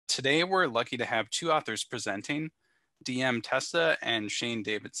Today, we're lucky to have two authors presenting, DM Testa and Shayne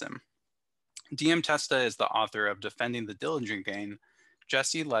Davidson. DM Testa is the author of Defending the Dillinger Gang,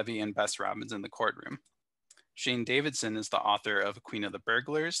 Jessie, Levy, and Bess Robbins in the Courtroom. Shayne Davidson is the author of Queen of the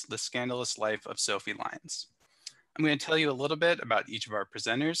Burglars, The Scandalous Life of Sophie Lyons. I'm going to tell you a little bit about each of our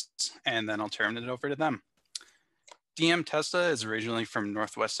presenters, and then I'll turn it over to them. DM Testa is originally from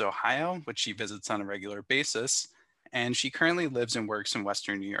Northwest Ohio, which she visits on a regular basis, and she currently lives and works in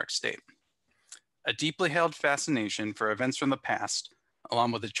Western New York State. A deeply held fascination for events from the past,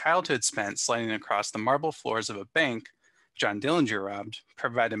 along with a childhood spent sliding across the marble floors of a bank John Dillinger robbed,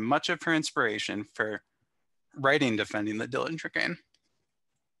 provided much of her inspiration for writing Defending the Dillinger Gang.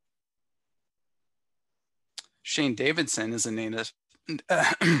 Shayne Davidson is a native,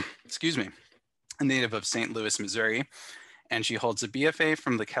 a native of St. Louis, Missouri, and she holds a BFA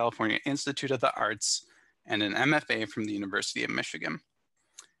from the California Institute of the Arts and an MFA from the University of Michigan.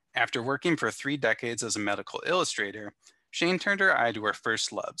 After working for 3 decades as a medical illustrator, Shayne turned her eye to her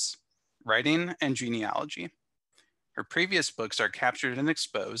first loves, writing and genealogy. Her previous books are Captured and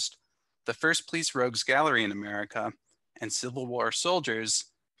Exposed, The First Police Rogues Gallery in America, and Civil War Soldiers,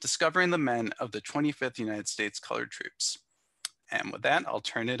 Discovering the Men of the 25th United States Colored Troops. And with that, I'll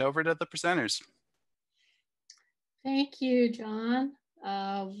turn it over to the presenters. Thank you, John.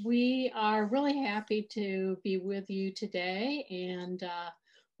 We are really happy to be with you today, and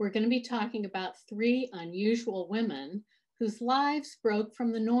we're going to be talking about 3 unusual women whose lives broke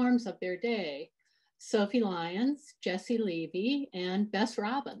from the norms of their day: Sophie Lyons, Jessie Levy, and Bess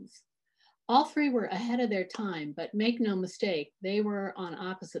Robbins. All 3 were ahead of their time, but make no mistake, they were on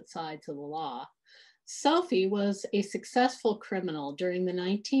opposite sides of the law. Sophie was a successful criminal during the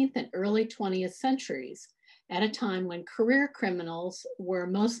 19th and early 20th centuries, at a time when career criminals were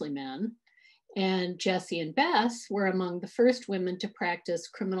mostly men, and Jessie and Bess were among the first women to practice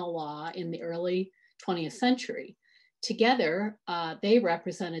criminal law in the early 20th century. Together, they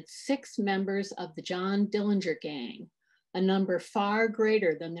represented 6 members of the John Dillinger gang, a number far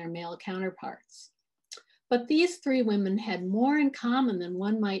greater than their male counterparts. But these 3 women had more in common than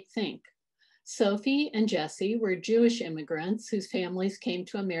one might think. Sophie and Jessie were Jewish immigrants whose families came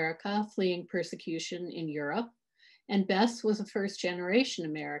to America fleeing persecution in Europe, and Bess was a first-generation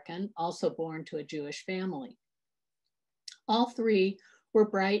American, also born to a Jewish family. All 3 were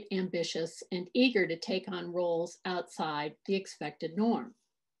bright, ambitious, and eager to take on roles outside the expected norm.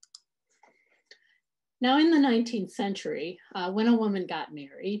 Now, in the 19th century, when a woman got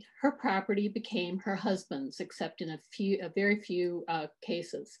married, her property became her husband's, except in a very few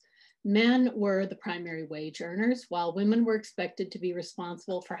cases. Men were the primary wage earners, while women were expected to be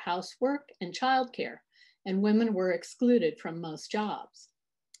responsible for housework and childcare, and women were excluded from most jobs.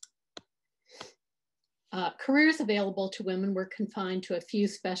 Careers available to women were confined to a few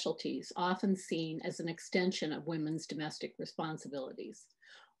specialties, often seen as an extension of women's domestic responsibilities.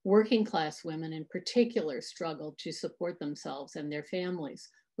 Working class women in particular struggled to support themselves and their families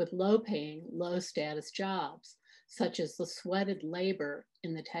with low-paying, low-status jobs, such as the sweated labor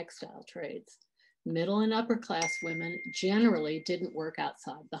in the textile trades. Middle and upper class women generally didn't work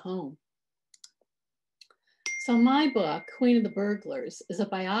outside the home. So my book, Queen of the Burglars, is a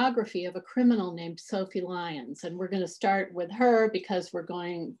biography of a criminal named Sophie Lyons. And we're going to start with her because we're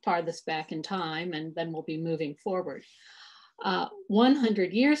going farthest back in time, and then we'll be moving forward.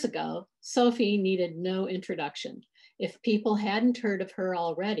 100 years ago, Sophie needed no introduction. If people hadn't heard of her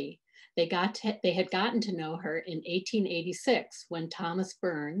already, they had gotten to know her in 1886 when Thomas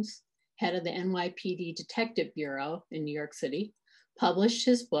Burns, head of the NYPD Detective Bureau in New York City, published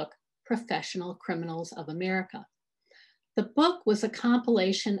his book, Professional Criminals of America. The book was a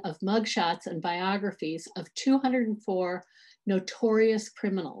compilation of mugshots and biographies of 204 notorious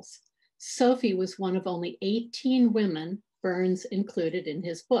criminals. Sophie was one of only 18 women Burns included in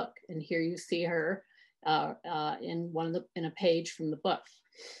his book. And here you see her in a page from the book.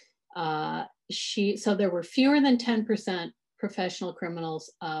 So there were fewer than 10% professional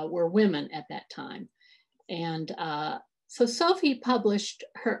criminals were women at that time. And so Sophie published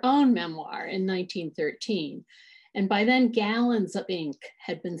her own memoir in 1913. And by then gallons of ink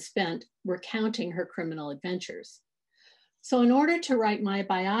had been spent recounting her criminal adventures. So in order to write my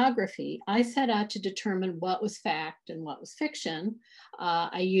biography, I set out to determine what was fact and what was fiction.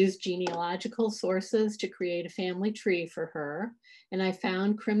 I used genealogical sources to create a family tree for her, and I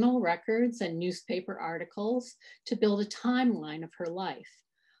found criminal records and newspaper articles to build a timeline of her life.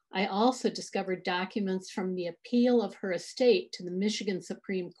 I also discovered documents from the appeal of her estate to the Michigan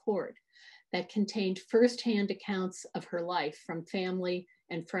Supreme Court that contained firsthand accounts of her life from family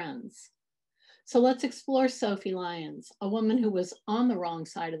and friends. So let's explore Sophie Lyons, a woman who was on the wrong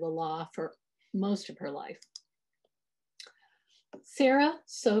side of the law for most of her life. Sarah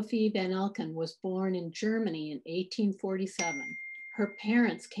Sophie Van Elken was born in Germany in 1847. Her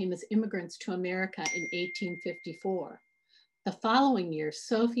parents came as immigrants to America in 1854. The following year,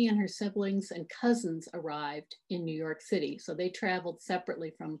 Sophie and her siblings and cousins arrived in New York City, so they traveled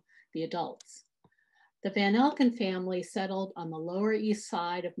separately from the adults. The Van Elken family settled on the Lower East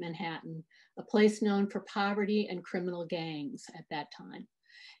Side of Manhattan, a place known for poverty and criminal gangs at that time.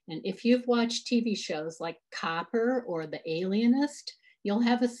 And if you've watched TV shows like Copper or The Alienist, you'll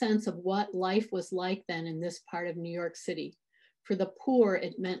have a sense of what life was like then in this part of New York City. For the poor,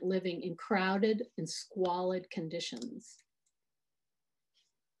 it meant living in crowded and squalid conditions.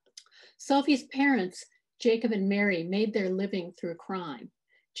 Sophie's parents, Jacob and Mary, made their living through crime.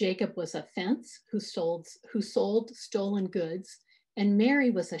 Jacob was a fence who sold stolen goods, and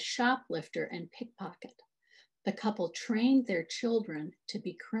Mary was a shoplifter and pickpocket. The couple trained their children to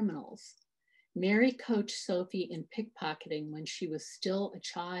be criminals. Mary coached Sophie in pickpocketing when she was still a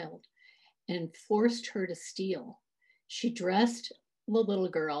child and forced her to steal. She dressed the little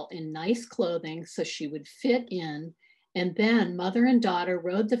girl in nice clothing so she would fit in, and then mother and daughter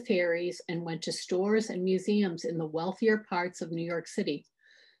rode the ferries and went to stores and museums in the wealthier parts of New York City.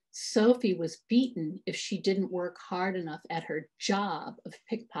 Sophie was beaten if she didn't work hard enough at her job of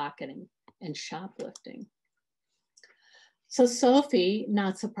pickpocketing and shoplifting. So Sophie,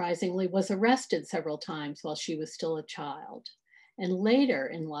 not surprisingly, was arrested several times while she was still a child. And later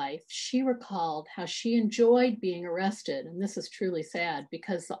in life, she recalled how she enjoyed being arrested. And this is truly sad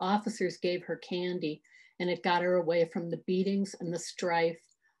because the officers gave her candy and it got her away from the beatings and the strife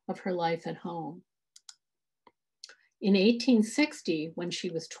of her life at home. In 1860, when she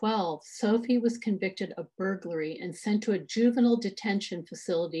was 12, Sophie was convicted of burglary and sent to a juvenile detention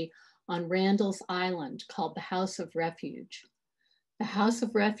facility on Randall's Island called the House of Refuge. The House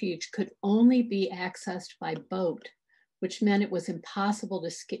of Refuge could only be accessed by boat, which meant it was impossible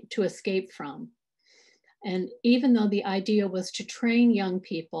to escape from. And even though the idea was to train young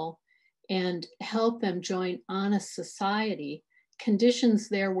people and help them join honest society, conditions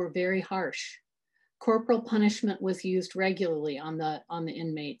there were very harsh. Corporal punishment was used regularly on the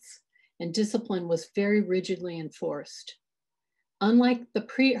inmates, and discipline was very rigidly enforced. Unlike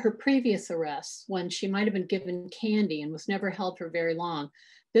her previous arrests, when she might have been given candy and was never held for very long,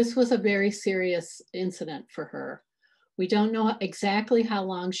 this was a very serious incident for her. We don't know exactly how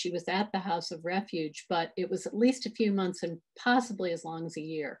long she was at the House of Refuge, but it was at least a few months and possibly as long as a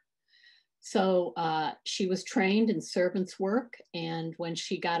year. So she was trained in servant's work, and when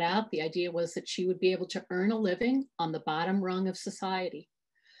she got out, the idea was that she would be able to earn a living on the bottom rung of society.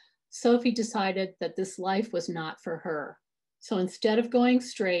 Sophie decided that this life was not for her. So instead of going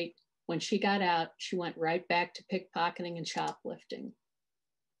straight, when she got out, she went right back to pickpocketing and shoplifting.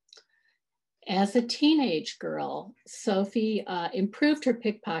 As a teenage girl, Sophie improved her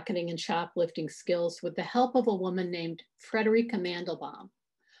pickpocketing and shoplifting skills with the help of a woman named Frederica Mandelbaum.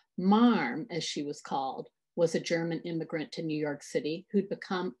 Marm, as she was called, was a German immigrant to New York City who'd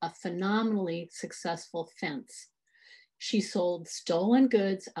become a phenomenally successful fence. She sold stolen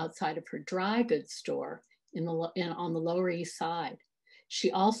goods outside of her dry goods store on the Lower East Side. She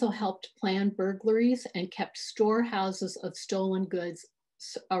also helped plan burglaries and kept storehouses of stolen goods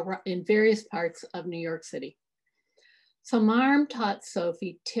in various parts of New York City. So Marm taught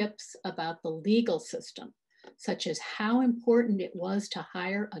Sophie tips about the legal system, such as how important it was to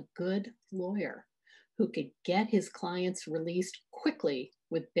hire a good lawyer who could get his clients released quickly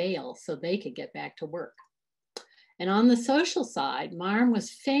with bail so they could get back to work. And on the social side, Marm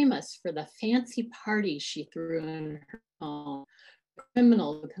was famous for the fancy parties she threw in her home,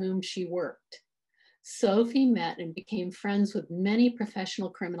 criminals with whom she worked. Sophie met and became friends with many professional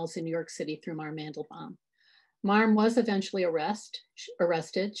criminals in New York City through Marm Mandelbaum. Marm was eventually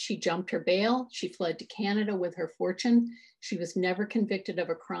arrested. She jumped her bail. She fled to Canada with her fortune. She was never convicted of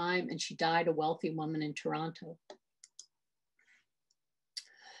a crime, and she died a wealthy woman in Toronto.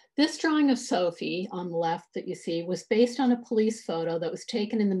 This drawing of Sophie on the left that you see was based on a police photo that was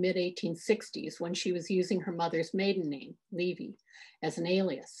taken in the mid-1860s when she was using her mother's maiden name, Levy, as an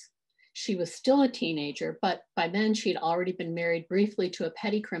alias. She was still a teenager, but by then she had already been married briefly to a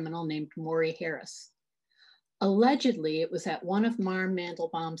petty criminal named Maury Harris. Allegedly, it was at one of Marm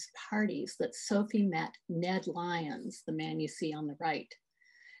Mandelbaum's parties that Sophie met Ned Lyons, the man you see on the right.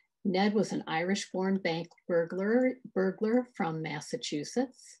 Ned was an Irish-born bank burglar from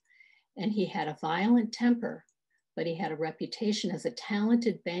Massachusetts, and he had a violent temper, but he had a reputation as a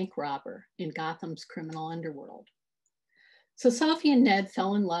talented bank robber in Gotham's criminal underworld. So Sophie and Ned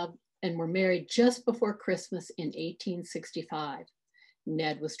fell in love and were married just before Christmas in 1865.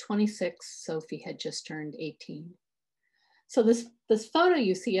 Ned was 26, Sophie had just turned 18. So this photo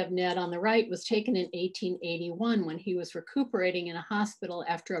you see of Ned on the right was taken in 1881 when he was recuperating in a hospital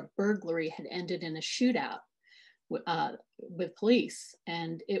after a burglary had ended in a shootout with police.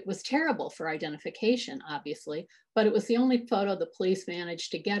 And it was terrible for identification, obviously, but it was the only photo the police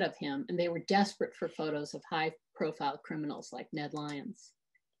managed to get of him, and they were desperate for photos of high-profile criminals like Ned Lyons.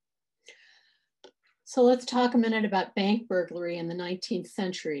 So let's talk a minute about bank burglary in the 19th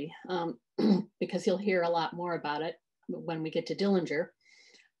century, because you'll hear a lot more about it when we get to Dillinger.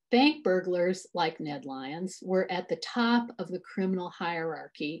 Bank burglars, like Ned Lyons, were at the top of the criminal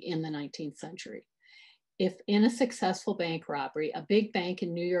hierarchy in the 19th century. If in a successful bank robbery, a big bank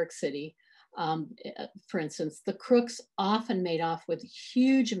in New York City, for instance, the crooks often made off with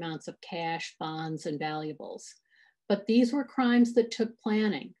huge amounts of cash, bonds, and valuables. But these were crimes that took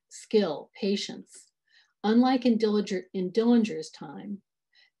planning, skill, patience. Unlike in Dillinger's time,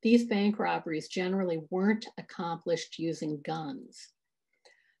 these bank robberies generally weren't accomplished using guns.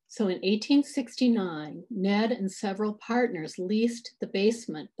 So in 1869, Ned and several partners leased the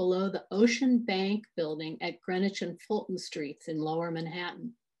basement below the Ocean Bank building at Greenwich and Fulton Streets in Lower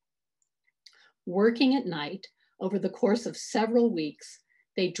Manhattan. Working at night, over the course of several weeks,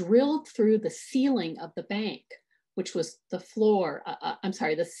 they drilled through the ceiling of the bank, which was the floor,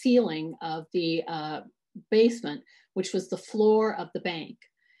 the ceiling of the basement, which was the floor of the bank.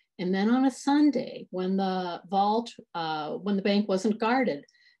 And then on a Sunday, when the bank wasn't guarded,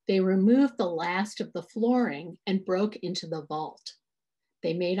 they removed the last of the flooring and broke into the vault.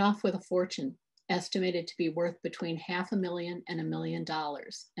 They made off with a fortune, estimated to be worth between $500,000 and $1 million,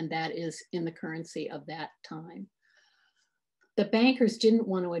 and that is in the currency of that time. The bankers didn't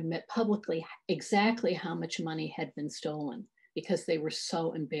want to admit publicly exactly how much money had been stolen because they were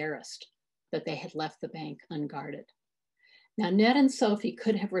so embarrassed that they had left the bank unguarded. Now, Ned and Sophie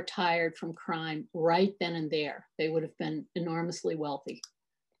could have retired from crime right then and there. They would have been enormously wealthy,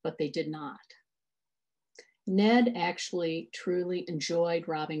 but they did not. Ned actually truly enjoyed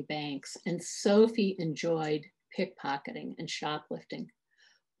robbing banks, and Sophie enjoyed pickpocketing and shoplifting.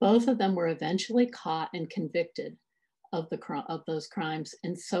 Both of them were eventually caught and convicted of those crimes,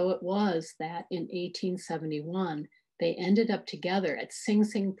 and so it was that in 1871, they ended up together at Sing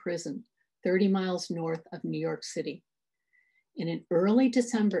Sing Prison, 30 miles north of New York City. And in early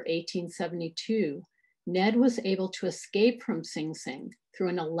December 1872, Ned was able to escape from Sing Sing through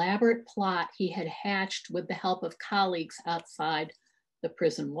an elaborate plot he had hatched with the help of colleagues outside the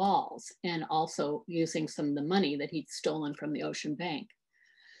prison walls, and also using some of the money that he'd stolen from the Ocean Bank.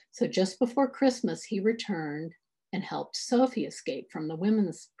 So just before Christmas, he returned and helped Sophie escape from the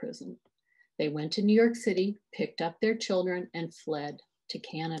women's prison. They went to New York City, picked up their children, and fled to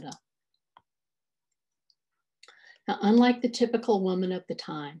Canada. Now, unlike the typical woman of the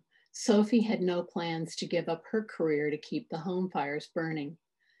time, Sophie had no plans to give up her career to keep the home fires burning.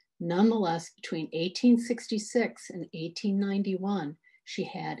 Nonetheless, between 1866 and 1891, she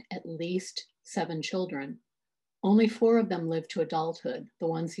had at least 7 children. Only 4 of them lived to adulthood, the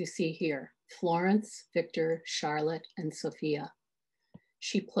ones you see here: Florence, Victor, Charlotte, and Sophia.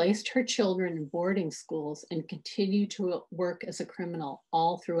 She placed her children in boarding schools and continued to work as a criminal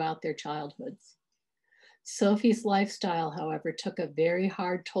all throughout their childhoods. Sophie's lifestyle, however, took a very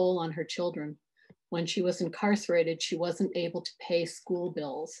hard toll on her children. When she was incarcerated, she wasn't able to pay school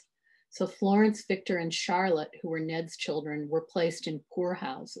bills. So Florence, Victor, and Charlotte, who were Ned's children, were placed in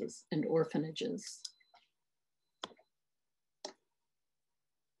poorhouses and orphanages.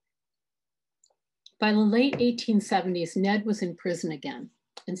 By the late 1870s, Ned was in prison again,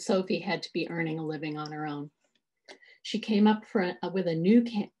 and Sophie had to be earning a living on her own. She came up with a new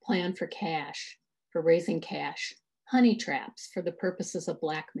plan for raising cash, honey traps for the purposes of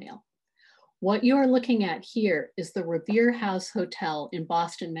blackmail. What you are looking at here is the Revere House Hotel in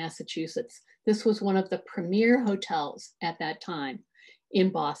Boston, Massachusetts. This was one of the premier hotels at that time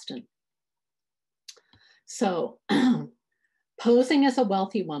in Boston. So, posing as a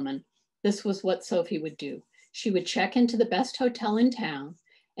wealthy woman, this was what Sophie would do. She would check into the best hotel in town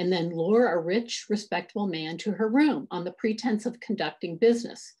and then lure a rich, respectable man to her room on the pretense of conducting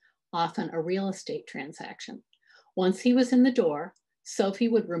business, often a real estate transaction. Once he was in the door, Sophie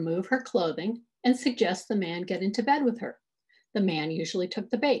would remove her clothing and suggest the man get into bed with her. The man usually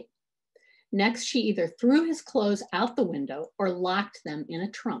took the bait. Next, she either threw his clothes out the window or locked them in a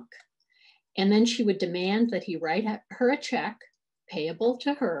trunk. And then she would demand that he write her a check payable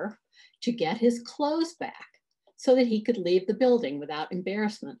to her to get his clothes back so that he could leave the building without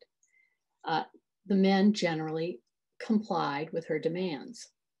embarrassment. The men generally complied with her demands.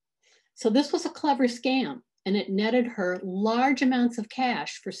 So this was a clever scam, and it netted her large amounts of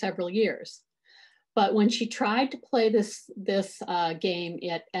cash for several years. But when she tried to play this game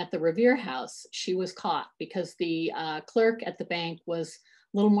at the Revere House, she was caught because the clerk at the bank was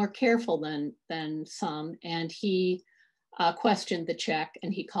a little more careful than some, and he questioned the check,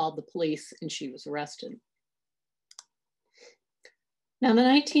 and he called the police, and she was arrested. Now, the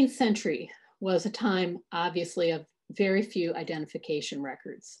 19th century was a time, obviously, of very few identification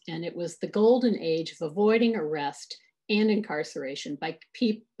records, and it was the golden age of avoiding arrest and incarceration by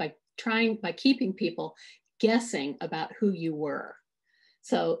keeping people guessing about who you were.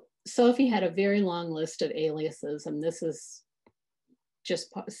 So Sophie had a very long list of aliases, and this is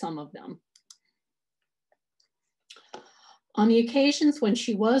just some of them. On the occasions when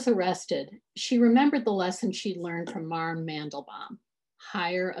she was arrested, she remembered the lesson she'd learned from Marm Mandelbaum: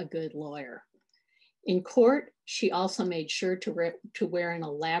 hire a good lawyer. In court, she also made sure to wear an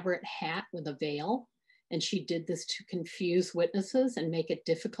elaborate hat with a veil, and she did this to confuse witnesses and make it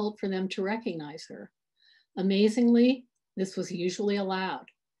difficult for them to recognize her. Amazingly, this was usually allowed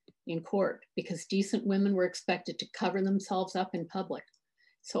in court because decent women were expected to cover themselves up in public.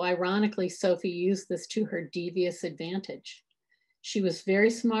 So ironically, Sophie used this to her devious advantage. She was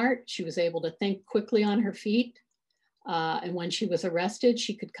very smart. She was able to think quickly on her feet. And when she was arrested,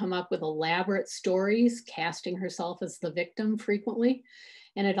 she could come up with elaborate stories, casting herself as the victim frequently.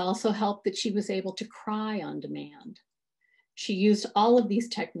 And it also helped that she was able to cry on demand. She used all of these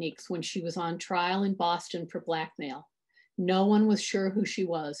techniques when she was on trial in Boston for blackmail. No one was sure who she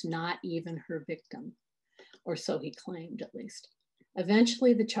was, not even her victim, or so he claimed at least.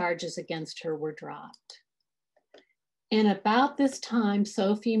 Eventually, the charges against her were dropped. And about this time,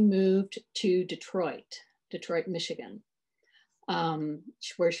 Sophie moved to Detroit, Michigan,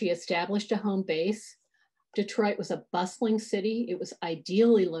 where she established a home base. Detroit was a bustling city. It was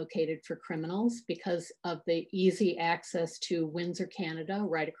ideally located for criminals because of the easy access to Windsor, Canada,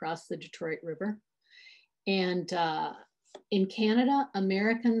 right across the Detroit River. And in Canada,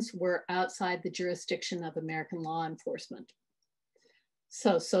 Americans were outside the jurisdiction of American law enforcement.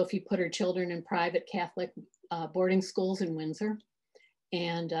 So Sophie put her children in private Catholic boarding schools in Windsor,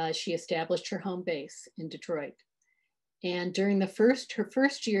 and she established her home base in Detroit. And during her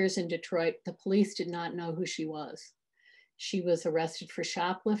first years in Detroit, the police did not know who she was. She was arrested for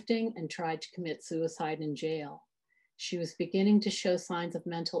shoplifting and tried to commit suicide in jail. She was beginning to show signs of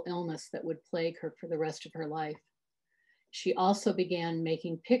mental illness that would plague her for the rest of her life. She also began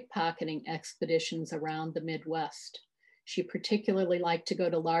making pickpocketing expeditions around the Midwest. She particularly liked to go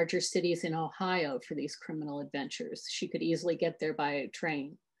to larger cities in Ohio for these criminal adventures. She could easily get there by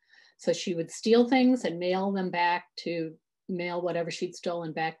train. So she would steal things and mail whatever she'd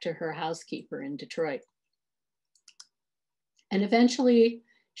stolen back to her housekeeper in Detroit. And eventually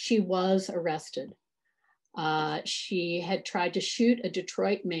she was arrested. She had tried to shoot a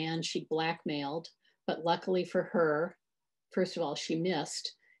Detroit man she'd blackmailed, but luckily for her, first of all, she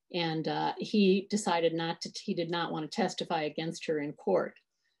missed. And he decided he did not want to testify against her in court.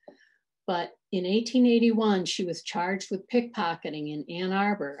 But in 1881, she was charged with pickpocketing in Ann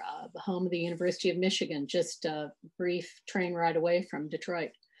Arbor, the home of the University of Michigan, just a brief train ride away from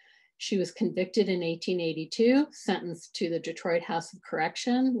Detroit. She was convicted in 1882, sentenced to the Detroit House of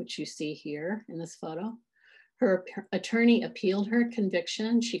Correction, which you see here in this photo. Her attorney appealed her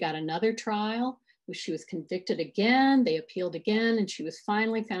conviction. She got another trial. She was convicted again, they appealed again, and she was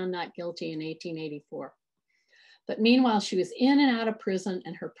finally found not guilty in 1884. But meanwhile, she was in and out of prison,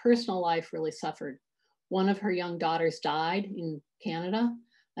 and her personal life really suffered. One of her young daughters died in Canada.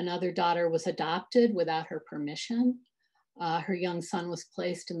 Another daughter was adopted without her permission. Her young son was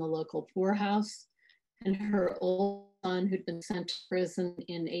placed in the local poorhouse, and her old son, who'd been sent to prison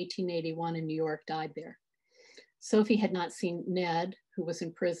in 1881 in New York, died there. Sophie had not seen Ned, who was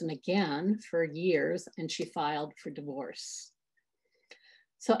in prison again for years, and she filed for divorce.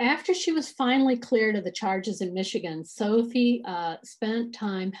 So after she was finally cleared of the charges in Michigan, Sophie spent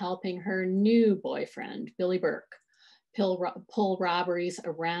time helping her new boyfriend, Billy Burke, pull robberies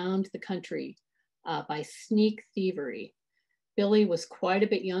around the country by sneak thievery. Billy was quite a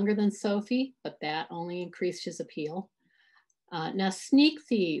bit younger than Sophie, but that only increased his appeal. Now, sneak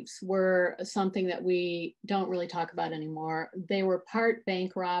thieves were something that we don't really talk about anymore. They were part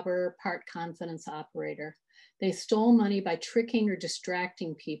bank robber, part confidence operator. They stole money by tricking or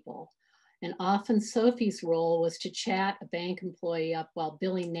distracting people. And often Sophie's role was to chat a bank employee up while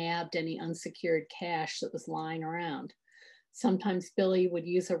Billy nabbed any unsecured cash that was lying around. Sometimes Billy would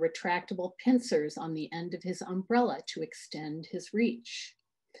use a retractable pincers on the end of his umbrella to extend his reach.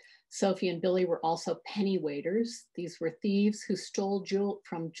 Sophie and Billy were also penny waiters. These were thieves who stole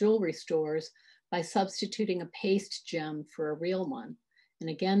from jewelry stores by substituting a paste gem for a real one. And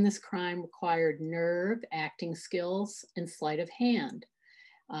again, this crime required nerve, acting skills, and sleight of hand.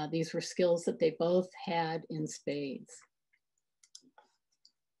 These were skills that they both had in spades.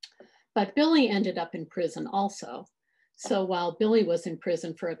 But Billy ended up in prison also. So while Billy was in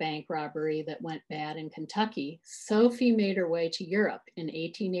prison for a bank robbery that went bad in Kentucky, Sophie made her way to Europe in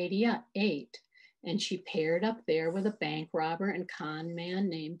 1888, and she paired up there with a bank robber and con man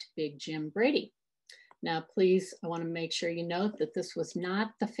named Big Jim Brady. Now, please, I want to make sure you note that this was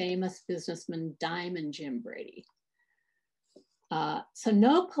not the famous businessman Diamond Jim Brady. So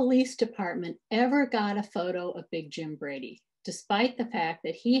no police department ever got a photo of Big Jim Brady, despite the fact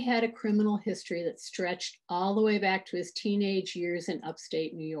that he had a criminal history that stretched all the way back to his teenage years in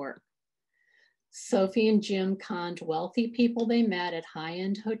upstate New York. Sophie and Jim conned wealthy people they met at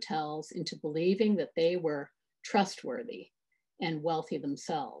high-end hotels into believing that they were trustworthy and wealthy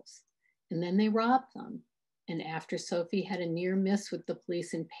themselves. And then they robbed them. And after Sophie had a near miss with the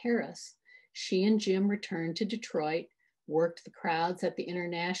police in Paris, she and Jim returned to Detroit, worked the crowds at the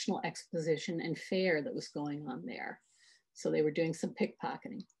International Exposition and Fair that was going on there. So they were doing some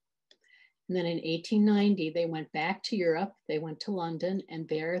pickpocketing. And then in 1890, they went back to Europe. They went to London, and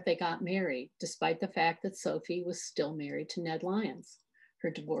there they got married, despite the fact that Sophie was still married to Ned Lyons. Her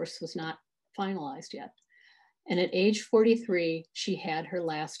divorce was not finalized yet. And at age 43, she had her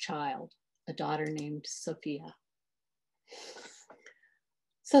last child, a daughter named Sophia.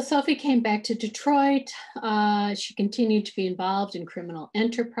 So Sophie came back to Detroit. She continued to be involved in criminal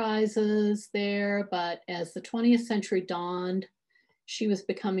enterprises there, but as the 20th century dawned, she was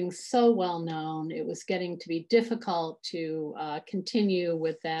becoming so well known, it was getting to be difficult to continue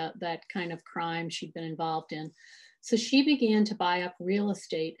with that kind of crime she'd been involved in. So she began to buy up real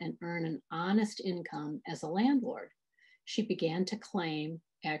estate and earn an honest income as a landlord. She began to claim,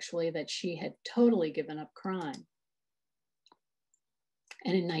 actually, that she had totally given up crime.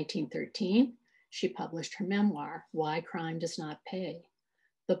 And in 1913, she published her memoir, Why Crime Does Not Pay.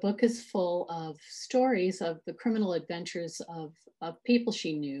 The book is full of stories of the criminal adventures of people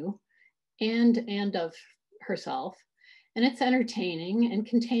she knew and of herself. And it's entertaining and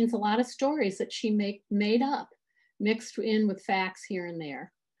contains a lot of stories that she made up, mixed in with facts here and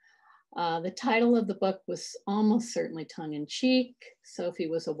there. The title of the book was almost certainly tongue-in-cheek. Sophie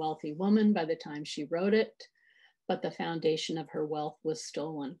was a wealthy woman by the time she wrote it, but the foundation of her wealth was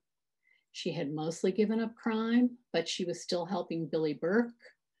stolen. She had mostly given up crime, but she was still helping Billy Burke,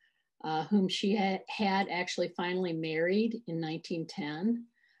 whom she had actually finally married in 1910.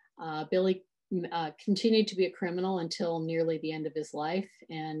 Billy continued to be a criminal until nearly the end of his life,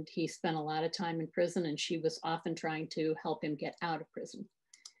 and he spent a lot of time in prison, and she was often trying to help him get out of prison.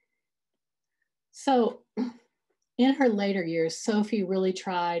 So in her later years, Sophie really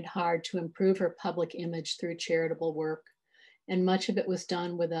tried hard to improve her public image through charitable work, and much of it was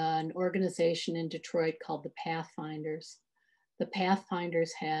done with an organization in Detroit called the Pathfinders. The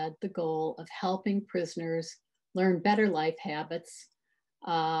Pathfinders had the goal of helping prisoners learn better life habits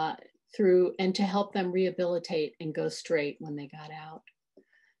and to help them rehabilitate and go straight when they got out.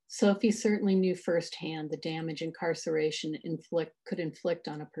 Sophie certainly knew firsthand the damage incarceration could inflict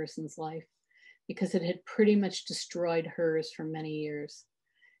on a person's life, because it had pretty much destroyed hers for many years.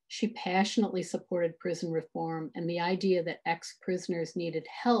 She passionately supported prison reform and the idea that ex-prisoners needed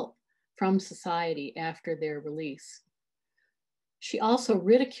help from society after their release. She also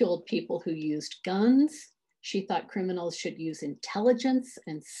ridiculed people who used guns. She thought criminals should use intelligence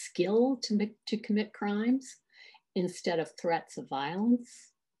and skill to commit crimes instead of threats of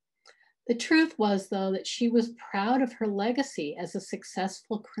violence. The truth was, though, that she was proud of her legacy as a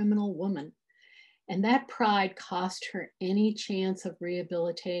successful criminal woman, and that pride cost her any chance of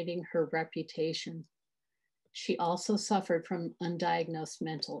rehabilitating her reputation. She also suffered from undiagnosed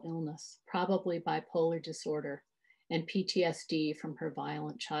mental illness, probably bipolar disorder, and PTSD from her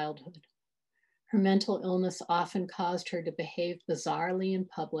violent childhood. Her mental illness often caused her to behave bizarrely in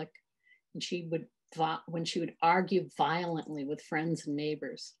public, and when she would argue violently with friends and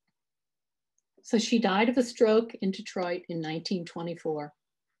neighbors. So she died of a stroke in Detroit in 1924.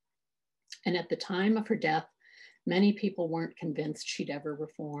 And at the time of her death, many people weren't convinced she'd ever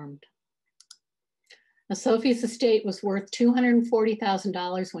reformed. Now, Sophie's estate was worth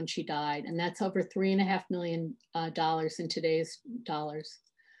 $240,000 when she died, and that's over $3.5 million in today's dollars.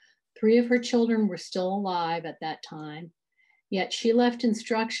 3 of her children were still alive at that time, yet she left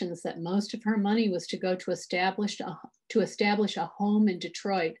instructions that most of her money was to go to establish a home in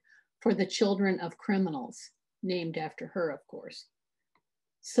Detroit for the children of criminals, named after her, of course.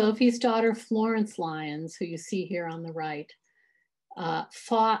 Sophie's daughter, Florence Lyons, who you see here on the right,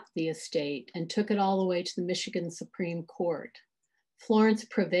 fought the estate and took it all the way to the Michigan Supreme Court. Florence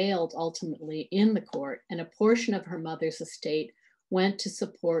prevailed ultimately in the court, and a portion of her mother's estate went to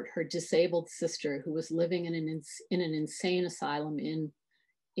support her disabled sister who was living in an insane asylum in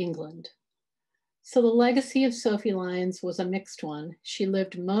England. So the legacy of Sophie Lyons was a mixed one. She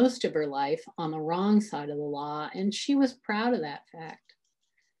lived most of her life on the wrong side of the law, and she was proud of that fact.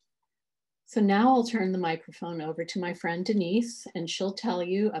 So now I'll turn the microphone over to my friend Denise, and she'll tell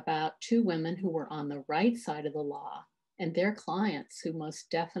you about two women who were on the right side of the law and their clients who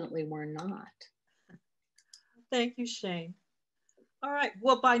most definitely were not. Thank you, Shayne. All right,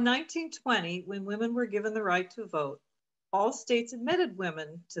 well, by 1920, when women were given the right to vote, all states admitted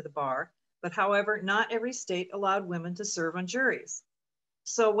women to the bar, but however, not every state allowed women to serve on juries.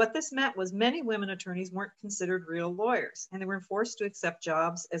 So what this meant was many women attorneys weren't considered real lawyers, and they were forced to accept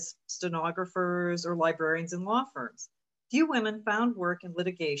jobs as stenographers or librarians in law firms. Few women found work in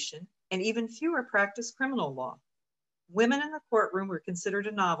litigation, and even fewer practiced criminal law. Women in the courtroom were considered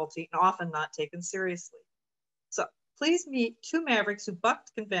a novelty and often not taken seriously. So please meet two mavericks who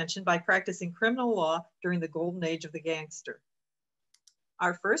bucked convention by practicing criminal law during the golden age of the gangster.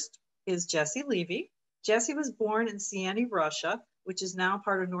 Our first is Jessie Levy. Jessie was born in Sieni, Russia, which is now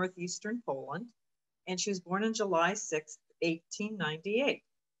part of northeastern Poland, and she was born on July 6, 1898.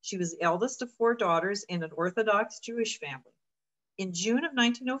 She was the eldest of four daughters in an Orthodox Jewish family. In June of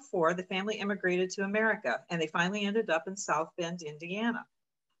 1904, the family immigrated to America, and they finally ended up in South Bend, Indiana.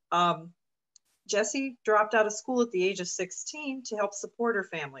 Jessie dropped out of school at the age of 16 to help support her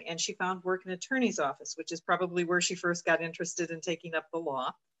family, and she found work in an attorney's office, which is probably where she first got interested in taking up the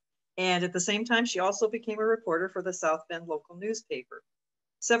law. And at the same time, she also became a reporter for the South Bend local newspaper.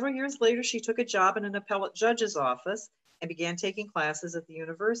 Several years later, she took a job in an appellate judge's office and began taking classes at the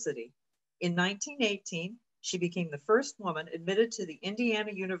university. In 1918, she became the first woman admitted to the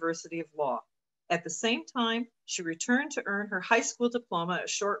Indiana University of Law. At the same time, she returned to earn her high school diploma at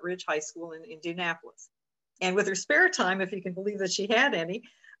Shortridge High School in Indianapolis. And with her spare time, if you can believe that she had any,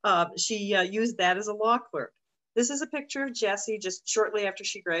 she used that as a law clerk. This is a picture of Jessie just shortly after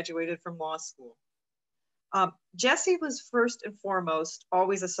she graduated from law school. Jessie was first and foremost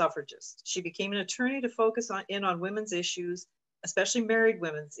always a suffragist. She became an attorney to focus in on women's issues, especially married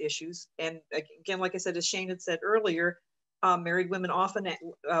women's issues. And again, like I said, as Shayne had said earlier, married women often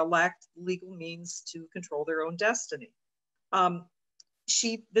lacked legal means to control their own destiny.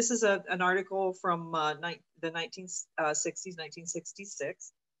 This is an article from the 1960s,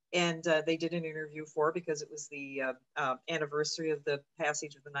 1966. And they did an interview for her because it was the anniversary of the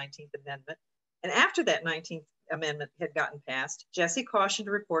passage of the 19th Amendment. And after that 19th Amendment had gotten passed, Jessie cautioned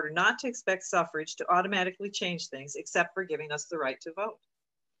a reporter not to expect suffrage to automatically change things, except for giving us the right to vote.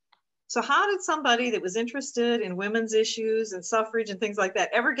 So how did somebody that was interested in women's issues and suffrage and things like that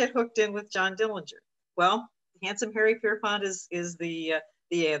ever get hooked in with John Dillinger? Well, handsome Harry Pierpont is the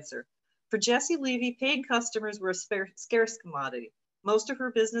answer. For Jessie Levy, paid customers were a scarce commodity. Most of her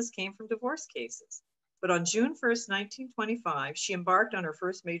business came from divorce cases. But on June 1st, 1925, she embarked on her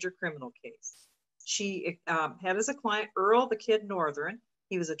first major criminal case. She had as a client Earl the Kid Northern.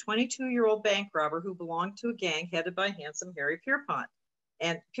 He was a 22-year-old bank robber who belonged to a gang headed by handsome Harry Pierpont.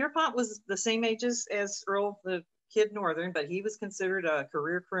 And Pierpont was the same age as Earl the Kid Northern, but he was considered a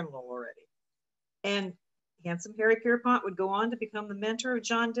career criminal already. And handsome Harry Pierpont would go on to become the mentor of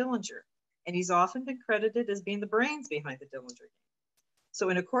John Dillinger. And he's often been credited as being the brains behind the Dillinger gang. So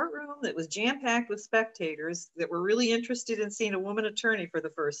in a courtroom that was jam-packed with spectators that were really interested in seeing a woman attorney for the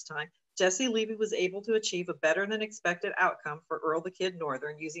first time, Jessie Levy was able to achieve a better than expected outcome for Earl the Kid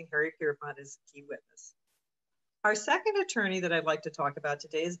Northern using Harry Pierpont as a key witness. Our second attorney that I'd like to talk about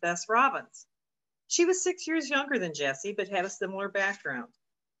today is Bess Robbins. She was 6 years younger than Jessie, but had a similar background.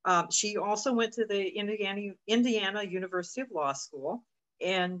 She also went to the Indiana University of Law School,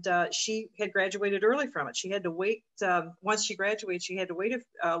 and she had graduated early from it. She had to wait, once she graduated, she had to wait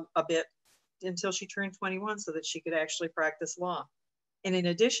a bit until she turned 21 so that she could actually practice law. And in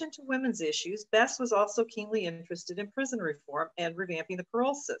addition to women's issues, Bess was also keenly interested in prison reform and revamping the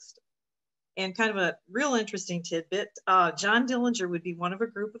parole system. And kind of a real interesting tidbit, John Dillinger would be one of a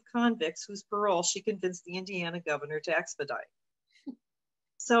group of convicts whose parole she convinced the Indiana governor to expedite.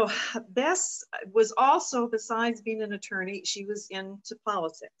 So Bess was also, besides being an attorney, she was into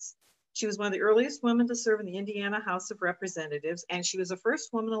politics. She was one of the earliest women to serve in the Indiana House of Representatives, and she was the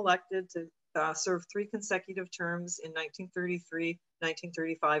first woman elected to serve 3 consecutive terms in 1933,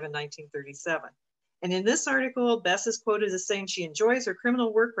 1935, and 1937. And in this article, Bess is quoted as saying she enjoys her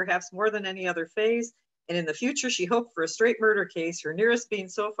criminal work perhaps more than any other phase, And in the future, she hoped for a straight murder case, her nearest being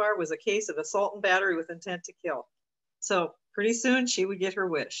so far was a case of assault and battery with intent to kill. So pretty soon she would get her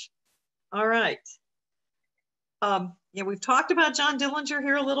wish. All right. Yeah, we've talked about John Dillinger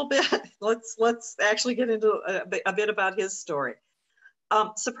here a little bit. Let's actually get into a bit about his story.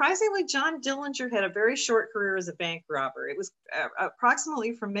 Surprisingly, John Dillinger had a very short career as a bank robber. It was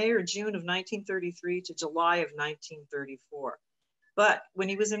approximately from May or June of 1933 to July of 1934. But when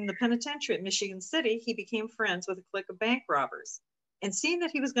he was in the penitentiary at Michigan City, he became friends with a clique of bank robbers. And seeing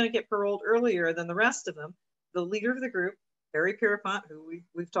that he was going to get paroled earlier than the rest of them, the leader of the group, Harry Pierpont, who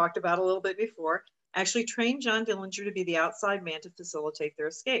we've talked about a little bit before, actually trained John Dillinger to be the outside man to facilitate their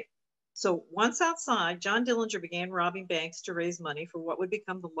escape. So once outside, John Dillinger began robbing banks to raise money for what would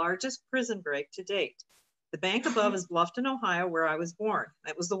become the largest prison break to date. The bank above is Bluffton, Ohio, where I was born.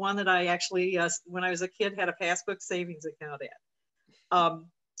 That was the one that I actually, when I was a kid, had a passbook savings account at.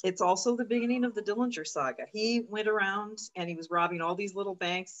 It's also the beginning of the Dillinger saga. He went around and he was robbing all these little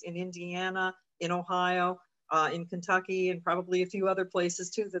banks in Indiana, in Ohio, in Kentucky, and probably a few other places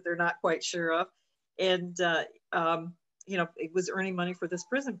too that they're not quite sure of. And, it was earning money for this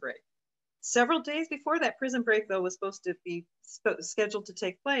prison break. Several days before that prison break, though, was supposed to be scheduled to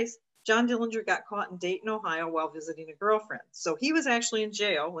take place, John Dillinger got caught in Dayton, Ohio, while visiting a girlfriend. So he was actually in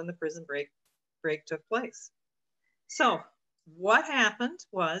jail when the prison break took place. So what happened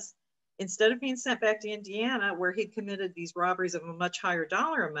was, instead of being sent back to Indiana, where he'd committed these robberies of a much higher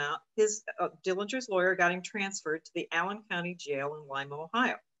dollar amount, Dillinger's lawyer got him transferred to the Allen County Jail in Lima,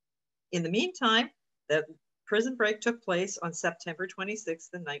 Ohio. In the meantime, the prison break took place on September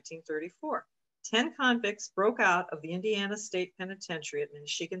 26th, 1934. 10 convicts broke out of the Indiana State Penitentiary at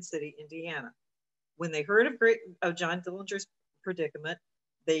Michigan City, Indiana. When they heard of John Dillinger's predicament,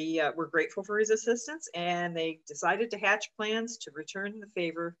 they were grateful for his assistance, and they decided to hatch plans to return the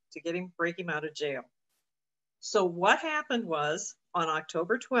favor to break him out of jail. So what happened was, on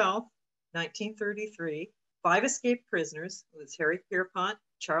October 12th, 1933, 5 escaped prisoners, it was Harry Pierpont,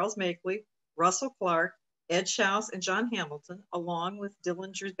 Charles Makeley, Russell Clark, Ed Schaus, and John Hamilton, along with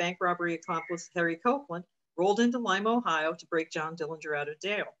Dillinger's bank robbery accomplice Harry Copeland, rolled into Lima, Ohio to break John Dillinger out of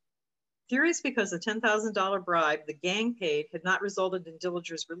jail. Furious because the $10,000 bribe the gang paid had not resulted in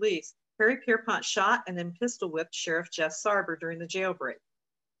Dillinger's release, Harry Pierpont shot and then pistol whipped Sheriff Jess Sarber during the jailbreak.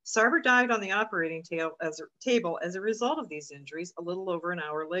 Sarber died on the operating table as a result of these injuries a little over an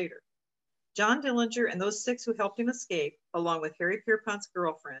hour later. John Dillinger and those 6 who helped him escape, along with Harry Pierpont's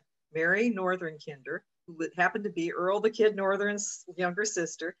girlfriend, Mary Northern Kinder, who happened to be Earl the Kid Northern's younger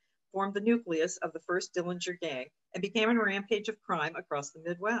sister, formed the nucleus of the first Dillinger gang and began a rampage of crime across the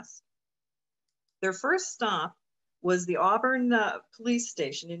Midwest. Their first stop was the Auburn police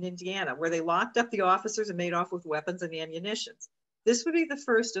station in Indiana, where they locked up the officers and made off with weapons and ammunition. This would be the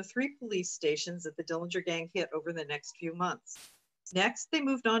first of 3 police stations that the Dillinger gang hit over the next few months. Next, they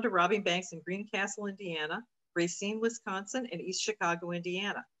moved on to robbing banks in Greencastle, Indiana, Racine, Wisconsin, and East Chicago,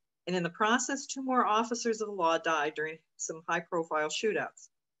 Indiana. And in the process, 2 more officers of the law died during some high-profile shootouts.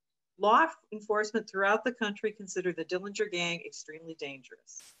 Law enforcement throughout the country considered the Dillinger gang extremely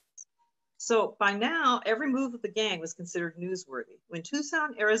dangerous. So by now, every move of the gang was considered newsworthy. When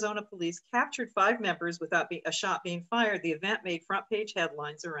Tucson, Arizona police captured 5 members without a shot being fired, the event made front-page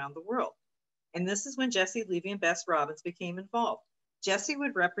headlines around the world. And this is when Jessie, Levy, and Bess Robbins became involved. Jessie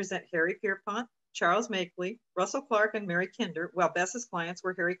would represent Harry Pierpont, Charles Makeley, Russell Clark, and Mary Kinder, while Bess's clients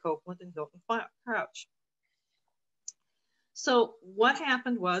were Harry Copeland and Hilton Crouch. So what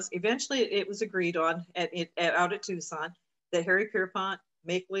happened was, eventually it was agreed on out at Tucson that Harry Pierpont,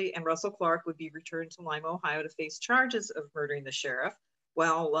 Makeley, and Russell Clark would be returned to Lima, Ohio to face charges of murdering the sheriff,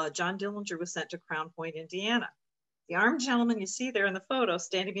 while John Dillinger was sent to Crown Point, Indiana. The armed gentleman you see there in the photo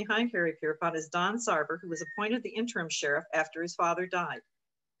standing behind Harry Pierpont is Don Sarber, who was appointed the interim sheriff after his father died.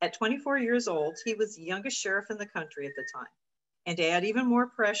 At 24 years old, he was the youngest sheriff in the country at the time. And to add even more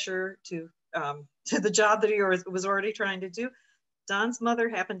pressure to the job that he was already trying to do, Don's mother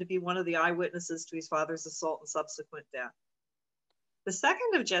happened to be one of the eyewitnesses to his father's assault and subsequent death. The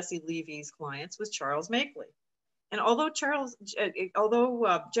second of Jessie Levy's clients was Charles Makeley. And although Sheriff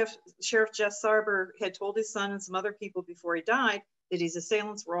Jess Sarber had told his son and some other people before he died that his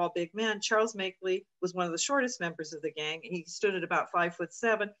assailants were all big men, Charles Makeley was one of the shortest members of the gang. He stood at about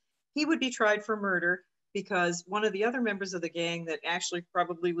 5'7". He would be tried for murder because one of the other members of the gang that actually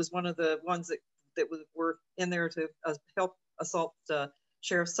probably was one of the ones that were in there to help assault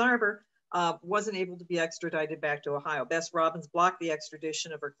Sheriff Sarber wasn't able to be extradited back to Ohio. Bess Robbins blocked the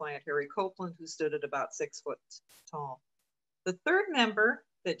extradition of her client, Harry Copeland, who stood at about 6 foot tall. The third member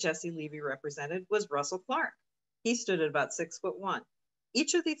that Jessie Levy represented was Russell Clark. He stood at about 6'1".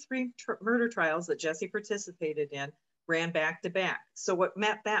 Each of the three murder trials that Jessie participated in ran back to back. So what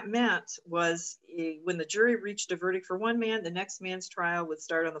that meant was when the jury reached a verdict for one man, the next man's trial would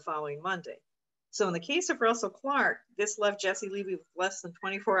start on the following Monday. So in the case of Russell Clark, this left Jessie Levy with less than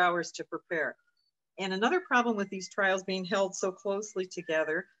 24 hours to prepare. And another problem with these trials being held so closely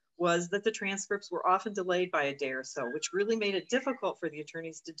together was that the transcripts were often delayed by a day or so, which really made it difficult for the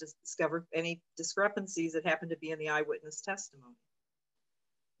attorneys to discover any discrepancies that happened to be in the eyewitness testimony.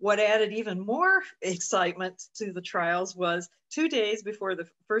 What added even more excitement to the trials was 2 days before the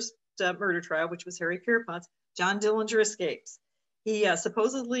first murder trial, which was Harry Pierpont's, John Dillinger escapes. He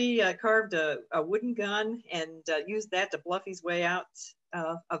supposedly carved a wooden gun and used that to bluff his way out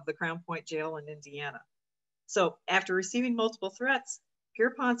of the Crown Point jail in Indiana. So after receiving multiple threats,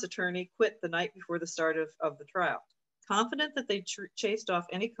 Pierpont's attorney quit the night before the start of the trial. Confident that they chased off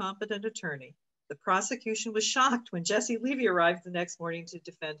any competent attorney, the prosecution was shocked when Jessie Levy arrived the next morning to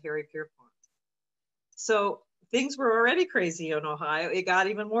defend Harry Pierpont. So things were already crazy in Ohio. It got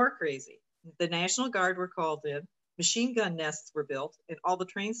even more crazy. The National Guard were called in, machine gun nests were built, and all the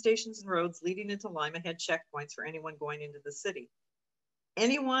train stations and roads leading into Lima had checkpoints for anyone going into the city.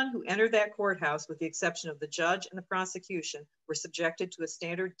 Anyone who entered that courthouse, with the exception of the judge and the prosecution, were subjected to a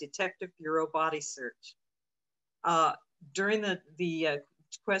standard Detective Bureau body search. During the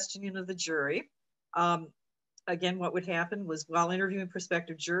questioning of the jury, again, what would happen was while interviewing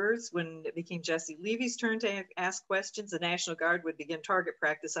prospective jurors, when it became Jessie Levy's turn to ask questions, the National Guard would begin target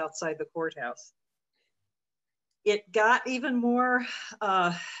practice outside the courthouse. It got even more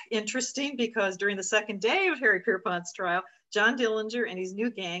interesting because during the second day of Harry Pierpont's trial, John Dillinger and his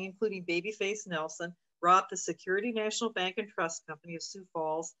new gang, including Babyface Nelson, robbed the Security National Bank and Trust Company of Sioux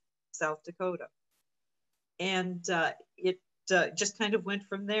Falls, South Dakota. And it just kind of went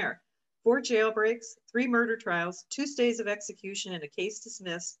from there. 4 jailbreaks, 3 murder trials, 2 stays of execution, and a case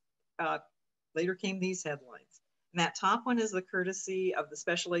dismissed. Later came these headlines. And that top one is the courtesy of the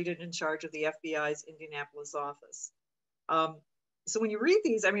special agent in charge of the FBI's Indianapolis office. So when you read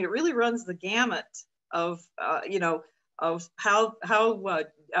these, I mean, it really runs the gamut of, of how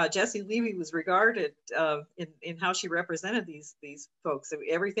Jessie Levy was regarded in how she represented these folks.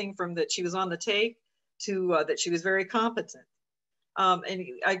 Everything from that she was on the take to that she was very competent. And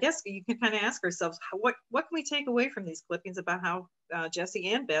I guess you can kind of ask ourselves, what can we take away from these clippings about how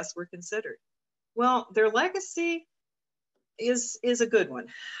Jessie and Bess were considered? Well, their legacy is a good one.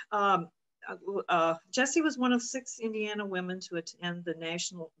 Jessie was one of 6 Indiana women to attend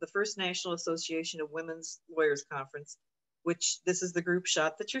the first National Association of Women's Lawyers Conference, which this is the group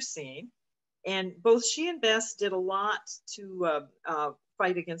shot that you're seeing. And both she and Bess did a lot to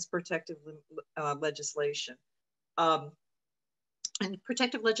fight against protective legislation. And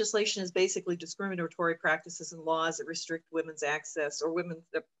protective legislation is basically discriminatory practices and laws that restrict women's access or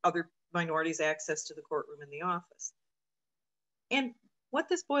other minorities' access to the courtroom and the office. And what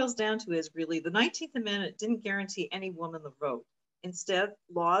this boils down to is really the 19th Amendment didn't guarantee any woman the vote. Instead,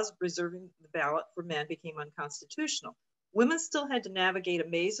 laws reserving the ballot for men became unconstitutional. Women still had to navigate a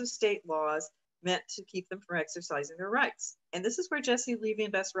maze of state laws meant to keep them from exercising their rights. And this is where Jessie Levy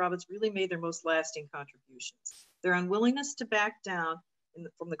and Bess Robbins really made their most lasting contributions. Their unwillingness to back down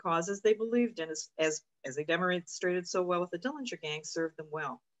from the causes they believed in, as they demonstrated so well with the Dillinger gang, served them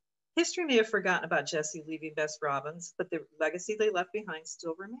well. History may have forgotten about Jessie Levy and Bess Robbins, but the legacy they left behind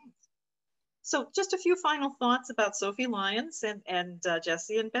still remains. So just a few final thoughts about Sophie Lyons and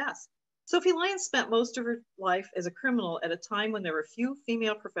Jessie and Bess. Sophie Lyons spent most of her life as a criminal at a time when there were few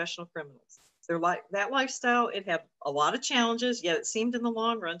female professional criminals. That lifestyle, it had a lot of challenges, yet it seemed in the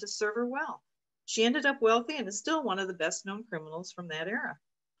long run to serve her well. She ended up wealthy and is still one of the best known criminals from that era.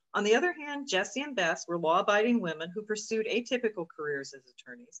 On the other hand, Jessie and Bess were law-abiding women who pursued atypical careers as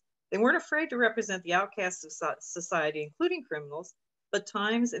attorneys. They weren't afraid to represent the outcasts of society, including criminals, but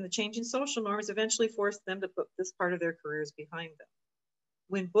times and the changing social norms eventually forced them to put this part of their careers behind them.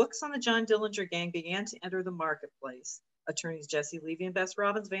 When books on the John Dillinger gang began to enter the marketplace, attorneys Jessie Levy and Bess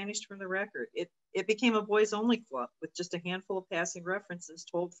Robbins vanished from the record. It became a boys-only club with just a handful of passing references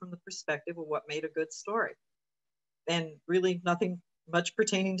told from the perspective of what made a good story, and really nothing much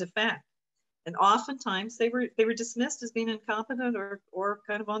pertaining to fact. And oftentimes they were dismissed as being incompetent or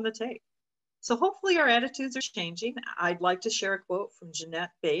kind of on the take. So hopefully our attitudes are changing. I'd like to share a quote from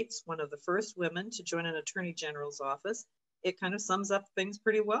Jeanette Bates, one of the first women to join an attorney general's office. It kind of sums up things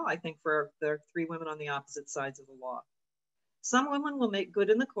pretty well, I think, for the 3 women on the opposite sides of the law. Some women will make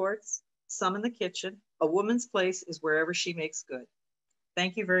good in the courts, some in the kitchen. A woman's place is wherever she makes good.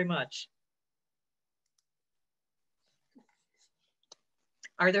 Thank you very much.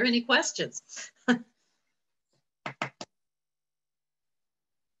 Are there any questions?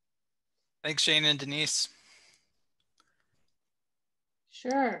 Thanks, Shane and Denise.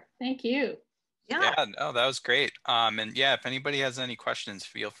 Sure, thank you. Yeah. Yeah, no, that was great. And yeah, if anybody has any questions,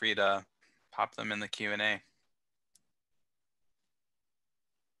 feel free to pop them in the Q&A.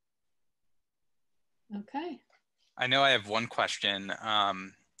 Okay. I know I have one question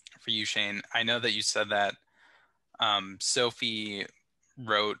for you, Shane. I know that you said that Sophie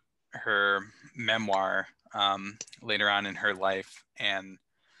wrote her memoir later on in her life, and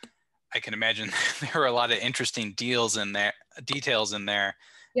I can imagine there were a lot of interesting details in there.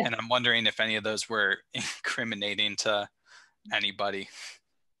 Yeah. And I'm wondering if any of those were incriminating to anybody.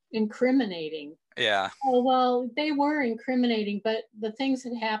 Incriminating. Yeah. Oh, well, they were incriminating, but the things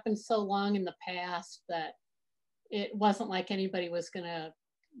had happened so long in the past that it wasn't like anybody was going to,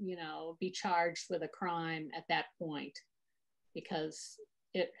 be charged with a crime at that point, because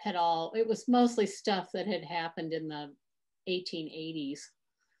it was mostly stuff that had happened in the 1880s.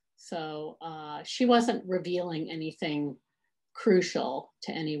 So she wasn't revealing anything crucial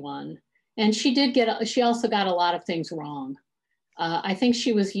to anyone. And she also got a lot of things wrong. I think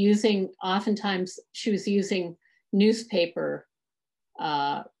oftentimes she was using newspaper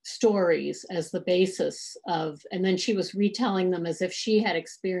stories as the basis and then she was retelling them as if she had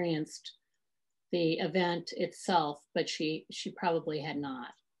experienced the event itself, but she probably had not.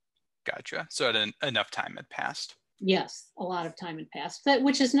 Gotcha. So enough time had passed. Yes, a lot of time had passed. But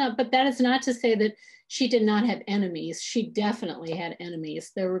that is not to say that she did not have enemies. She definitely had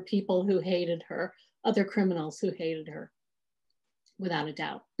enemies. There were people who hated her, other criminals who hated her, without a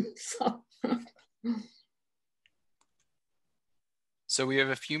doubt. So we have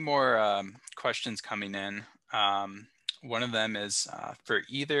a few more questions coming in. One of them is for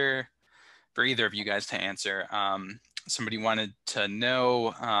either of you guys to answer. Somebody wanted to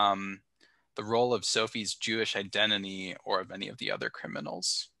know the role of Sophie's Jewish identity or of any of the other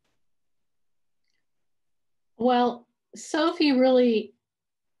criminals. Well, Sophie really,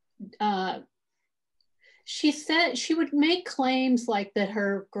 she said she would make claims like that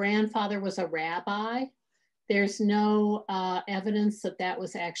her grandfather was a rabbi. There's no evidence that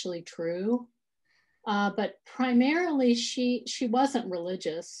was actually true. But primarily she wasn't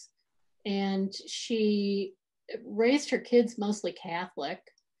religious, and she raised her kids mostly Catholic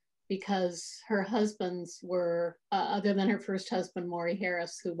because her husbands were, other than her first husband, Maury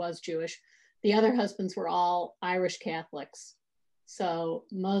Harris, who was Jewish, the other husbands were all Irish Catholics. So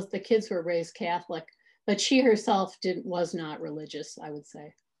the kids were raised Catholic, but she herself was not religious, I would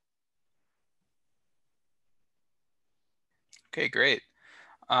say. Okay, great.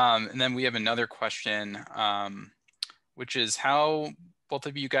 And then we have another question, which is how both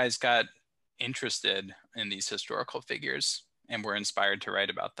of you guys got interested in these historical figures and were inspired to write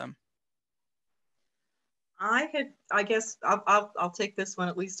about them. I guess I'll take this one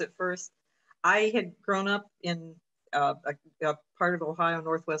at least at first. I had grown up in a part of Ohio,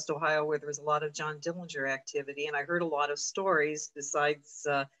 Northwest Ohio, where there was a lot of John Dillinger activity, and I heard a lot of stories besides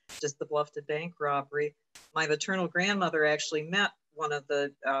just the Bluffton bank robbery. My maternal grandmother actually met one of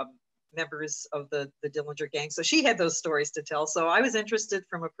the members of the Dillinger gang, so she had those stories to tell. So I was interested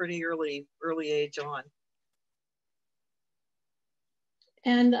from a pretty early age on.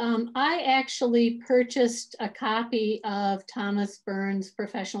 And I actually purchased a copy of Thomas Burns'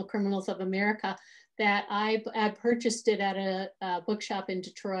 Professional Criminals of America that I purchased it at a bookshop in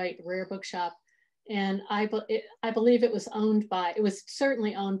Detroit, Rare Bookshop. And I believe it was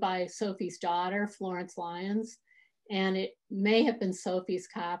certainly owned by Sophie's daughter, Florence Lyons. And it may have been Sophie's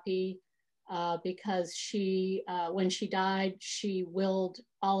copy because when she died, she willed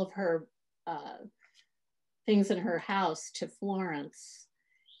all of her things in her house to Florence.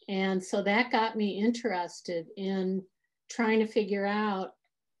 And so that got me interested in trying to figure out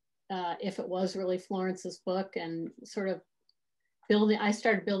if it was really Florence's book, and sort of I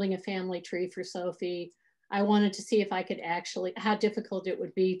started building a family tree for Sophie. I wanted to see if I could how difficult it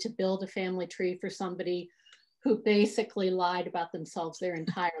would be to build a family tree for somebody who basically lied about themselves their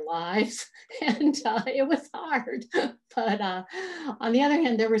entire lives. And it was hard. But on the other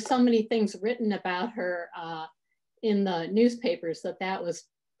hand, there were so many things written about her in the newspapers that was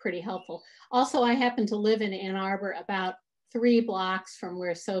pretty helpful. Also, I happen to live in Ann Arbor, about 3 blocks from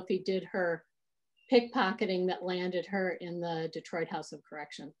where Sophie did her pickpocketing that landed her in the Detroit House of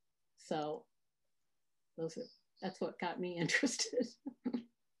Correction. So that's what got me interested.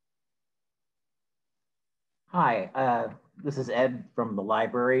 Hi, this is Ed from the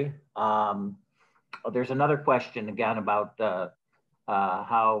library. There's another question again about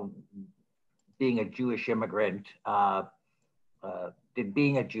how being a Jewish immigrant, did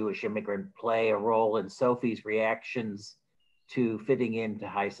being a Jewish immigrant play a role in Sophie's reactions to fitting into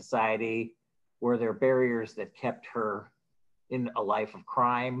high society? Were there barriers that kept her in a life of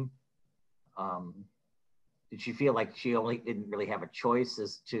crime? Did she feel like she didn't really have a choice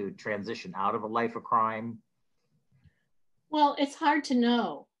as to transition out of a life of crime? Well, it's hard to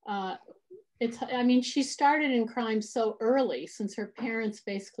know. I mean, she started in crime so early since her parents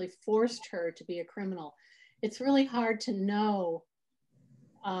basically forced her to be a criminal. It's really hard to know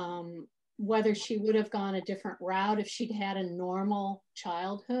whether she would have gone a different route if she'd had a normal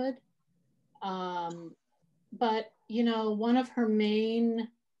childhood. But, you know, one of her main,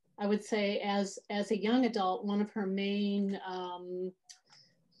 I would say as a young adult, one of her main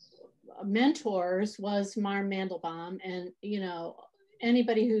mentors was Marm Mandelbaum. And, you know,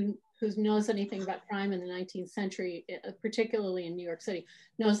 anybody who knows anything about crime in the 19th century, particularly in New York City,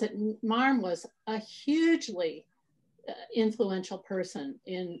 knows that Marm was a hugely influential person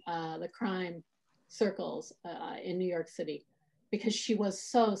in the crime circles in New York City, because she was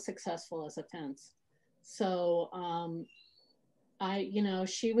so successful as a fence. So you know,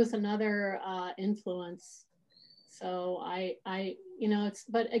 she was another influence. So you know,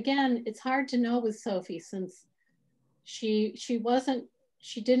 but again, it's hard to know with Sophie, since she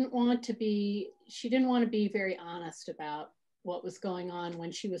didn't want to be very honest about what was going on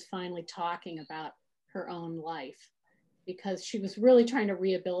when she was finally talking about her own life, because she was really trying to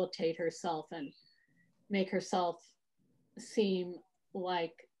rehabilitate herself and make herself seem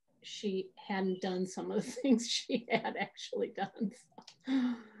like she hadn't done some of the things she had actually done.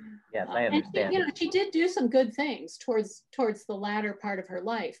 So, yes, I understand. And you know, she did do some good things towards the latter part of her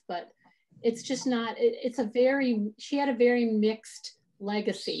life, but it's just not, she had a very mixed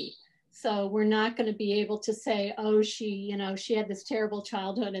legacy. So we're not going to be able to say, oh, she had this terrible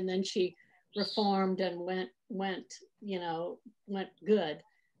childhood and then she reformed and went good.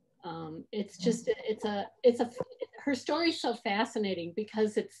 It's just, her story's so fascinating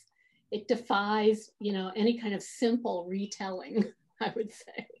because it defies, you know, any kind of simple retelling, I would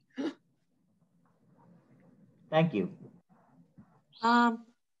say. Thank you.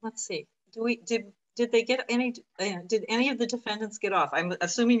 Let's see. Did they get any? Did any of the defendants get off? I'm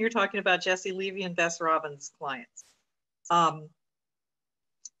assuming you're talking about Jessie, Levy, and Bess Robbins' clients.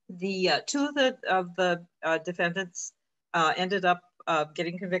 The two of the defendants ended up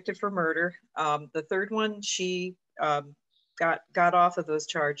getting convicted for murder. The third one, she got off of those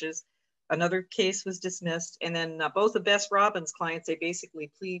charges. Another case was dismissed, and then both of Bess Robbins' clients, they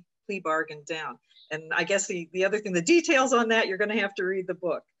basically plea bargained down. And I guess the other thing, the details on that, you're going to have to read the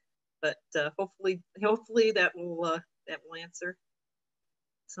book. But hopefully that will answer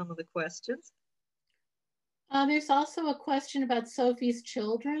some of the questions. There's also a question about Sophie's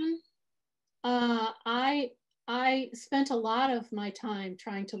children. I spent a lot of my time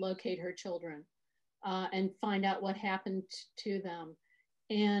trying to locate her children and find out what happened to them.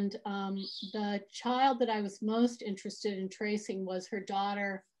 And the child that I was most interested in tracing was her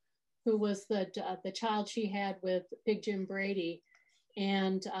daughter, who was the child she had with Big Jim Brady.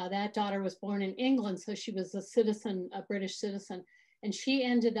 And that daughter was born in England, so she was a British citizen. And she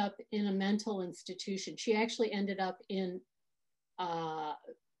ended up in a mental institution. She actually ended up in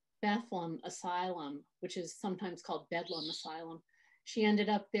Bethlehem Asylum, which is sometimes called Bedlam Asylum. She ended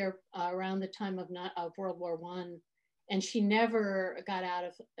up there around the time of World War I, and she never got out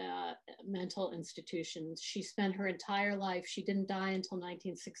of mental institutions. She spent her entire life, she didn't die until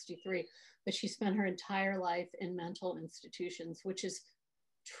 1963, but she spent her entire life in mental institutions, which is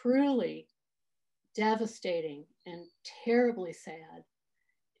truly devastating and terribly sad.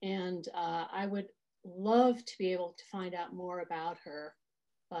 And I would love to be able to find out more about her.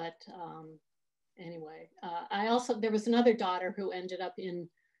 But anyway, there was another daughter who ended up in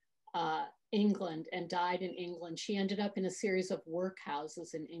England and died in England. She ended up in a series of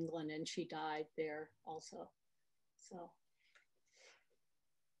workhouses in England and she died there also.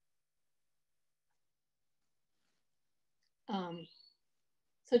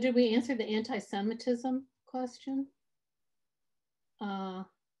 So did we answer the anti-Semitism question? I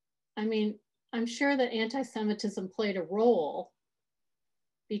mean, I'm sure that anti-Semitism played a role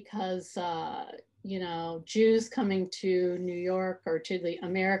because, you know, Jews coming to New York or to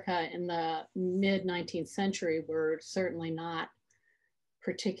America in the mid-19th century were certainly not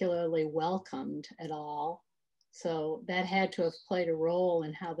particularly welcomed at all. So that had to have played a role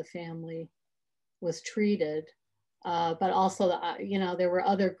in how the family was treated. But also, you know, there were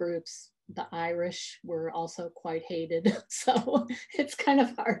other groups. The Irish were also quite hated. So it's kind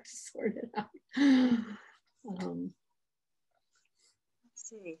of hard to sort it out. Let's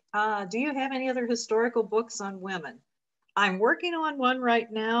see. Do you have any other historical books on women? I'm working on one right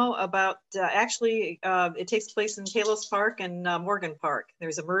now about actually, it takes place in Palos Park and Morgan Park.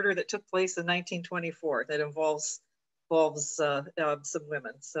 There's a murder that took place in 1924 that involves some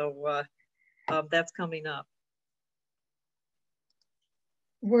women. So that's coming up.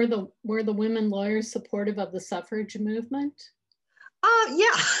 Were the women lawyers supportive of the suffrage movement?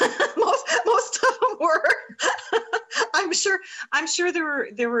 Yeah, most of them were. I'm sure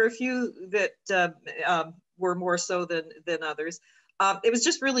there were a few that were more so than others. It was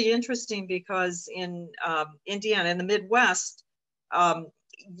just really interesting because in Indiana, in the Midwest,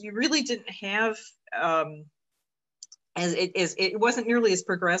 you really didn't have it wasn't nearly as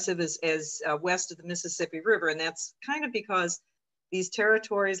progressive as west of the Mississippi River, and that's kind of because these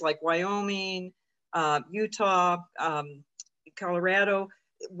territories like Wyoming, Utah, Colorado,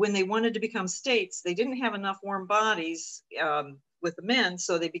 when they wanted to become states, they didn't have enough warm bodies with the men,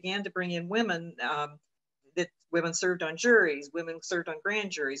 so they began to bring in women. That women served on juries, women served on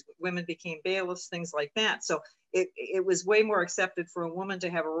grand juries, women became bailiffs, things like that. So it was way more accepted for a woman to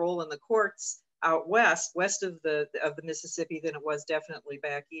have a role in the courts out west of the Mississippi than it was definitely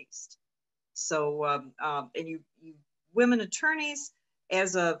back east. So and you women attorneys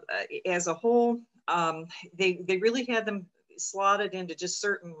as a whole, they really had them slotted into just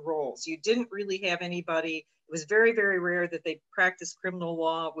certain roles. You didn't really have anybody. It was very, very rare that they practiced criminal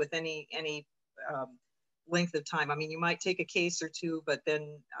law with any length of time. I mean, you might take a case or two, but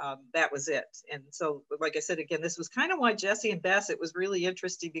then that was it. And so, like I said, again, this was kind of why Jessie and Bess, it was really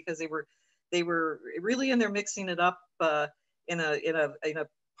interesting because they were really in there mixing it up in a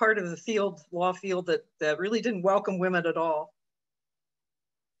part of the law field that really didn't welcome women at all.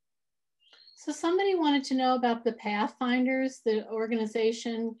 So somebody wanted to know about the Pathfinders, the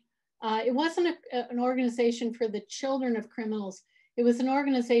organization. It wasn't an organization for the children of criminals. It was an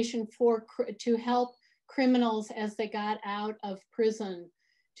organization to help criminals as they got out of prison,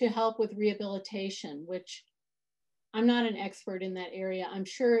 to help with rehabilitation, which I'm not an expert in that area. I'm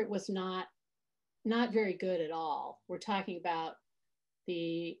sure it was not very good at all. We're talking about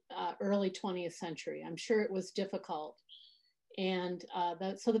the early 20th century. I'm sure it was difficult. And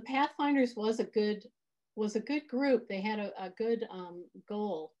so the Pathfinders was a good group. They had a good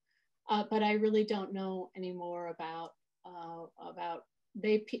goal, but I really don't know anymore about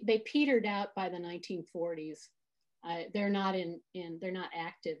they petered out by the 1940s. They're not they're not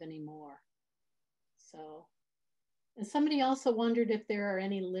active anymore. So, and somebody also wondered if there are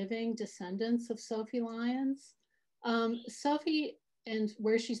any living descendants of Sophie Lyons. Sophie, and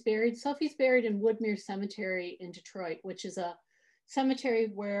where she's buried. Sophie's buried in Woodmere Cemetery in Detroit, which is a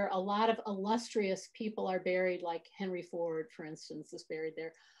cemetery where a lot of illustrious people are buried, like Henry Ford, for instance, is buried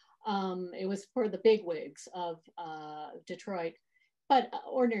there. It was for the bigwigs of Detroit, but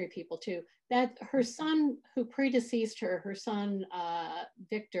ordinary people too. That her son, who predeceased her son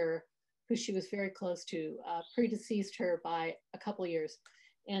Victor, who she was very close to, predeceased her by a couple of years,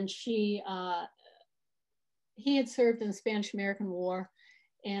 and he had served in the Spanish-American War,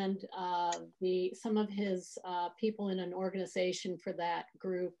 and some of his people in an organization for that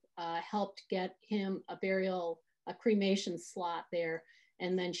group helped get him a cremation slot there,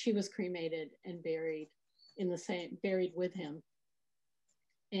 and then she was cremated and buried with him.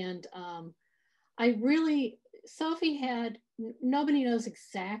 And Sophie had, nobody knows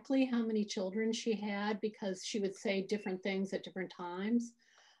exactly how many children she had because she would say different things at different times.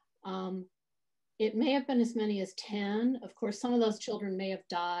 It may have been as many as 10. Of course, some of those children may have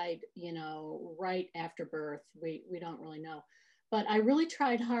died, right after birth. We don't really know. But I really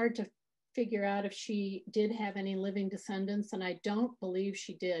tried hard to figure out if she did have any living descendants, and I don't believe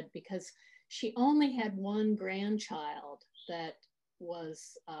she did because she only had one grandchild that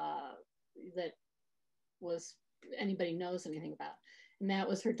was anybody knows anything about, and that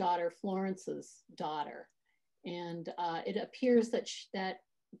was her daughter Florence's daughter. And it appears that that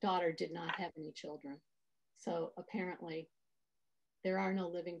daughter did not have any children. So apparently there are no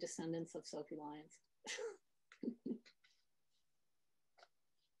living descendants of Sophie Lyons.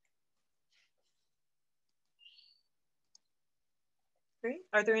 Great.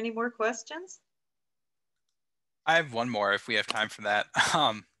 Are there any more questions? I have one more if we have time for that.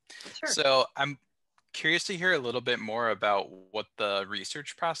 Sure. So I'm curious to hear a little bit more about what the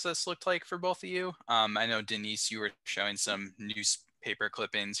research process looked like for both of you. I know, Denise, you were showing some newspaper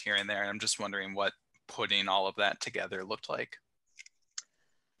clippings here and there, and I'm just wondering what putting all of that together looked like.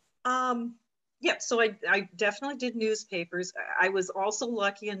 Yeah, so I definitely did newspapers. I was also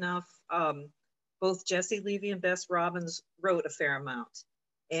lucky enough, both Jessie Levy and Bess Robbins wrote a fair amount.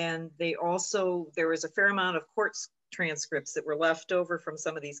 And there was a fair amount of court transcripts that were left over from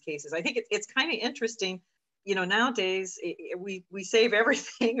some of these cases. I think it's kind of interesting you know, nowadays we save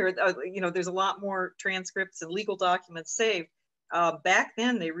everything, or you know, there's a lot more transcripts and legal documents saved. Back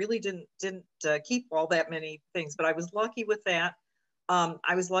then, they really didn't keep all that many things, but I was lucky with that.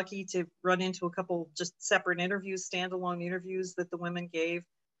 I was lucky to run into a couple just separate interviews, standalone interviews that the women gave.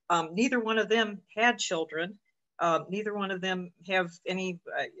 Neither one of them had children. Neither one of them have any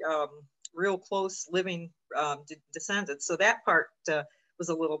real close living descendants. So that part was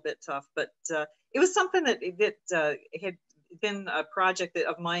a little bit tough, but it was something that had been a project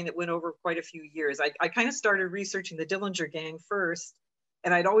of mine that went over quite a few years. I kind of started researching the Dillinger gang first,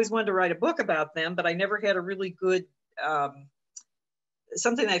 and I'd always wanted to write a book about them, but I never had a really good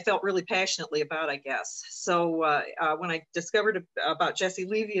something I felt really passionately about, I guess. So when I discovered about Jessie,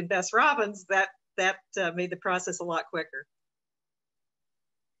 Levy, and Bess Robbins, that made the process a lot quicker.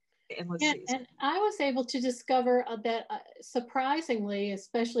 And I was able to discover that surprisingly,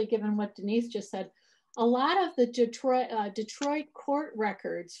 especially given what Denise just said, a lot of the Detroit court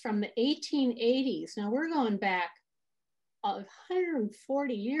records from the 1880s, now we're going back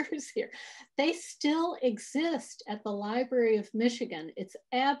 140 years here, they still exist at the Library of Michigan. It's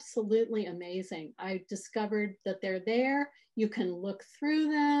absolutely amazing. I discovered that they're there. You can look through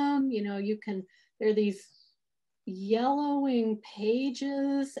them, you know, they're these yellowing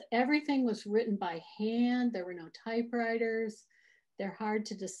pages. Everything was written by hand. There were no typewriters. They're hard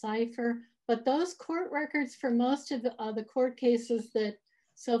to decipher. But those court records for most of the court cases that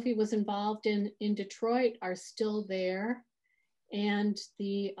Sophie was involved in Detroit are still there. And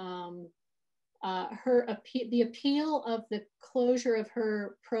the appeal of the closure of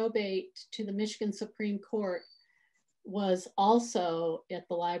her probate to the Michigan Supreme Court was also at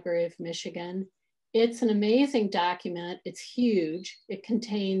the Library of Michigan. It's an amazing document. It's huge. It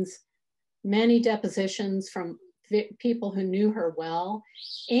contains many depositions from people who knew her well.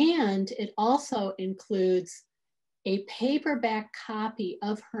 And it also includes a paperback copy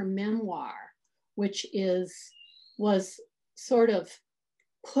of her memoir, which was sort of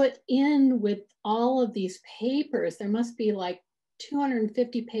put in with all of these papers. There must be like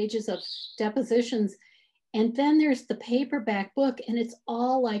 250 pages of depositions. And then there's the paperback book, and it's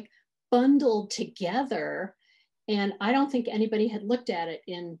all like bundled together. And I don't think anybody had looked at it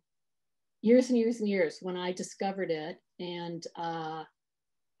in years and years and years when I discovered it. And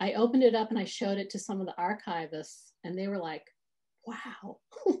I opened it up and I showed it to some of the archivists, and they were like, wow,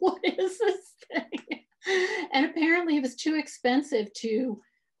 what is this thing? And apparently it was too expensive to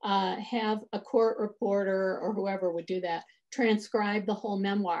have a court reporter or whoever would do that transcribe the whole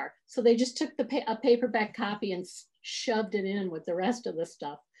memoir. So they just took a paperback copy and shoved it in with the rest of the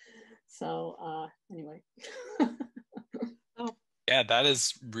stuff. So anyway. Yeah, that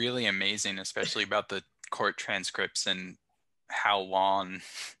is really amazing, especially about the court transcripts and how long,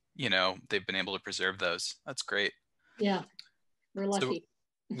 you know, they've been able to preserve those. That's great. Yeah, we're lucky.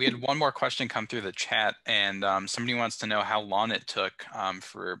 So we had one more question come through the chat, and somebody wants to know how long it took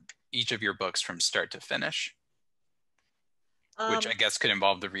for each of your books from start to finish, which I guess could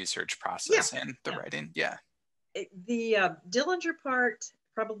involve the research process and the writing. Yeah. The Dillinger part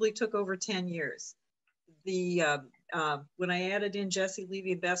probably took over 10 years. When I added in Jessie,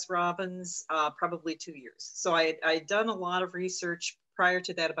 Levy, and Bess Robbins, probably 2 years. So I'd done a lot of research prior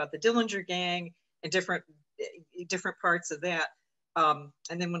to that about the Dillinger gang and different parts of that. And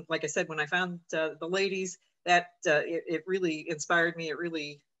then, like I said, when I found the ladies, it really inspired me. It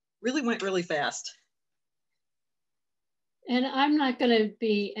really went really fast. And I'm not going to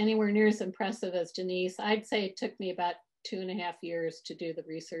be anywhere near as impressive as Denise. I'd say it took me about 2.5 years to do the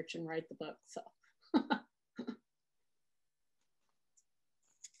research and write the book. So.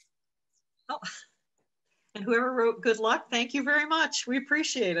 Oh, and whoever wrote good luck, thank you very much. We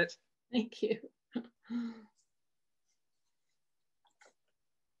appreciate it. Thank you.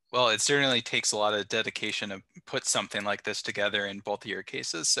 Well, it certainly takes a lot of dedication to put something like this together in both of your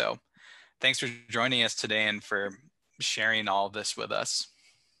cases. So thanks for joining us today and for sharing all of this with us.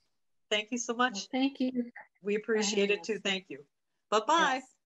 Thank you so much. Well, thank you. We appreciate it too. Thank you. Bye-bye. Yes.